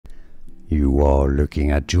You are looking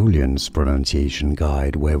at Julian's pronunciation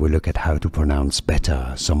guide, where we look at how to pronounce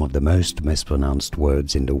better some of the most mispronounced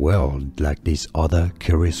words in the world, like this other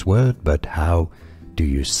curious word. But how do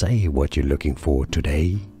you say what you're looking for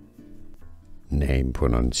today? Name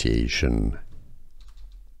pronunciation.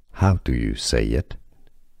 How do you say it?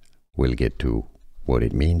 We'll get to what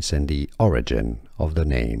it means and the origin of the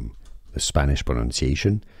name. The Spanish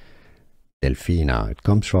pronunciation, Delfina. It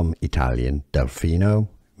comes from Italian Delfino,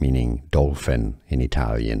 meaning dolphin in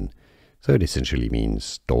Italian, so it essentially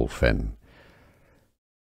means dolphin.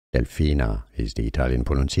 Delfina is the Italian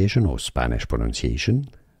pronunciation or Spanish pronunciation.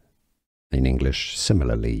 In English,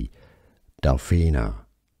 similarly, Delfina.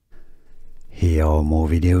 Here are more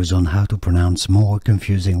videos on how to pronounce more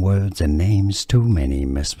confusing words and names too many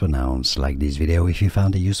mispronounced. Like this video if you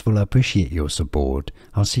found it useful. I appreciate your support.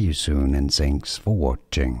 I'll see you soon and thanks for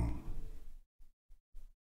watching.